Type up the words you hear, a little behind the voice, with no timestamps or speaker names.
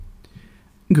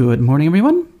Good morning,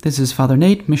 everyone. This is Father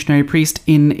Nate, missionary priest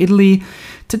in Italy.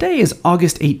 Today is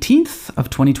August 18th of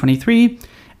 2023,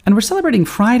 and we're celebrating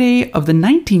Friday of the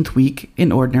 19th week in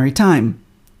Ordinary Time.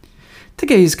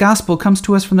 Today's Gospel comes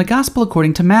to us from the Gospel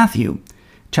according to Matthew,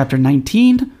 chapter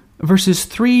 19, verses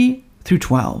 3 through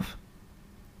 12.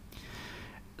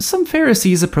 Some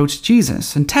Pharisees approached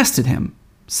Jesus and tested him,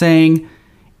 saying,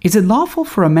 "Is it lawful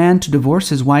for a man to divorce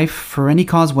his wife for any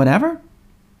cause whatever?"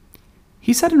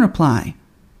 He said in reply,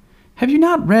 "Have you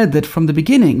not read that from the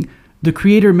beginning the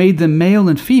Creator made them male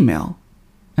and female,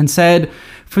 and said,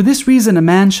 'For this reason a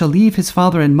man shall leave his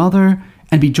father and mother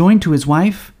and be joined to his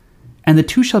wife, and the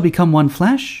two shall become one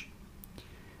flesh?'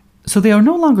 So they are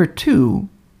no longer two,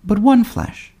 but one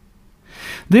flesh.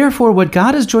 Therefore what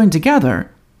God has joined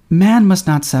together, man must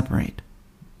not separate."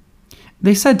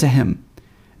 They said to him,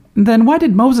 "Then why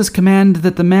did Moses command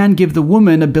that the man give the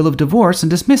woman a bill of divorce and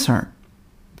dismiss her?"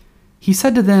 He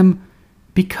said to them,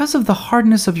 "Because of the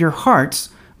hardness of your hearts,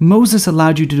 Moses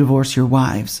allowed you to divorce your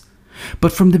wives.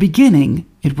 But from the beginning,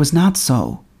 it was not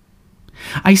so.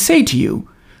 I say to you,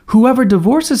 whoever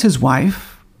divorces his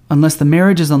wife, unless the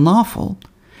marriage is unlawful,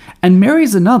 and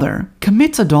marries another,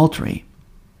 commits adultery."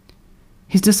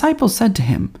 His disciples said to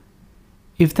him,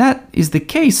 "If that is the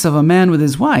case of a man with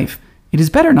his wife, it is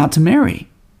better not to marry."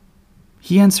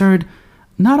 He answered,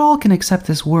 "Not all can accept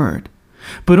this word,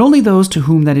 but only those to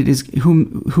whom that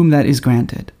is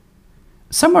granted.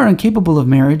 Some are incapable of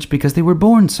marriage because they were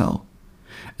born so.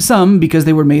 Some because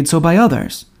they were made so by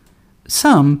others.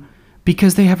 Some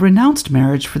because they have renounced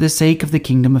marriage for the sake of the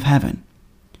kingdom of heaven.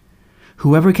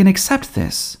 Whoever can accept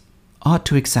this ought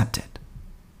to accept it."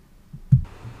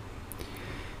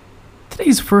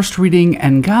 Today's first reading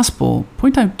and gospel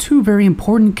point out two very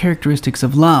important characteristics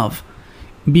of love,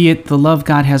 be it the love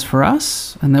God has for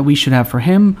us and that we should have for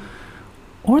him,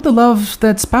 or the love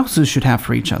that spouses should have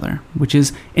for each other, which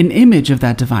is an image of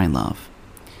that divine love.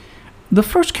 The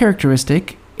first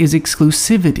characteristic is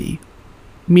exclusivity,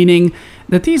 meaning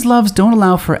that these loves don't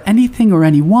allow for anything or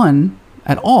anyone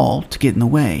at all to get in the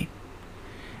way.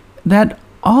 That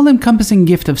all-encompassing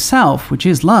gift of self, which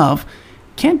is love,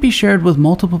 can't be shared with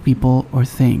multiple people or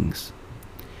things.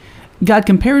 God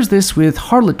compares this with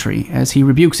harlotry as he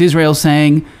rebukes Israel,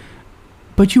 saying,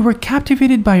 "But you were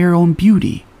captivated by your own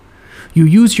beauty. You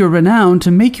used your renown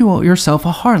to make yourself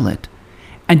a harlot,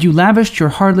 and you lavished your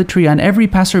harlotry on every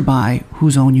passerby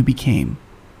whose own you became."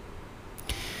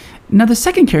 Now, the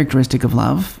second characteristic of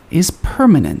love is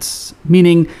permanence,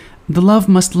 meaning the love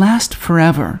must last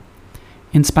forever,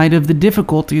 in spite of the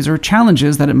difficulties or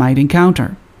challenges that it might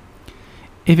encounter.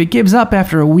 If it gives up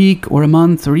after a week or a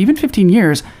month or even 15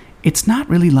 years, it's not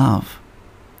really love.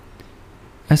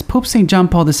 As Pope St. John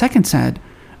Paul II said,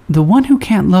 "The one who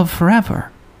can't love forever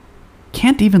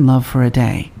can't even love for a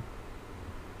day."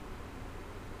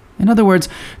 In other words,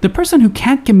 the person who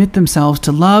can't commit themselves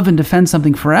to love and defend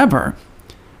something forever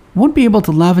won't be able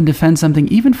to love and defend something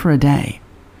even for a day,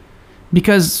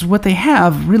 because what they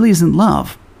have really isn't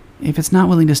love if it's not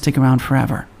willing to stick around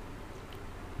forever.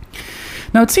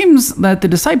 Now, it seems that the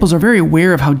disciples are very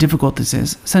aware of how difficult this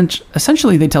is.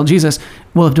 Essentially, they tell Jesus,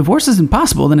 "Well, if divorce is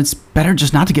impossible, then it's better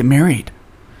just not to get married."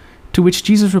 To which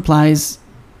Jesus replies,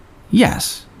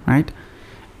 "Yes," right?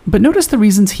 But notice the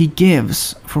reasons he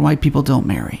gives for why people don't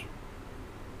marry.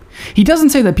 He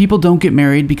doesn't say that people don't get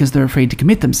married because they're afraid to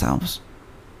commit themselves,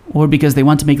 or because they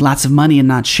want to make lots of money and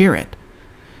not share it,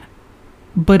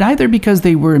 but either because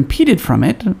they were impeded from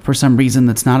it for some reason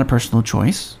that's not a personal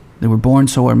choice, they were born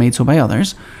so or made so by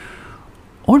others,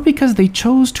 or because they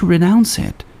chose to renounce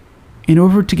it in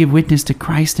order to give witness to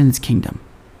Christ and his kingdom.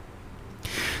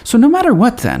 So no matter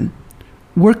what then,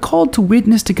 we're called to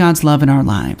witness to God's love in our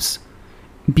lives,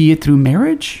 be it through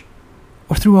marriage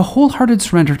or through a wholehearted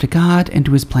surrender to God and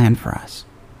to his plan for us.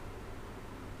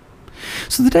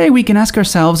 So today we can ask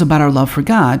ourselves about our love for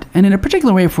God, and in a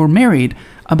particular way, if we're married,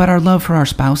 about our love for our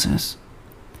spouses.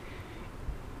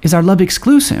 Is our love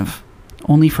exclusive,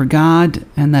 only for God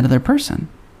and that other person?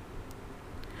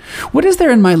 What is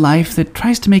there in my life that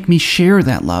tries to make me share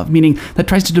that love, meaning that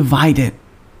tries to divide it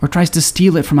or tries to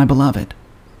steal it from my beloved?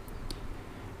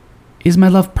 Is my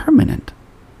love permanent?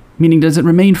 Meaning, does it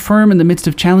remain firm in the midst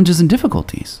of challenges and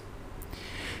difficulties?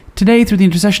 Today, through the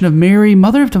intercession of Mary,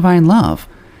 Mother of Divine Love,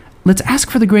 let's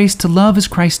ask for the grace to love as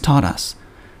Christ taught us,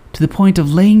 to the point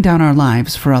of laying down our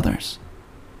lives for others.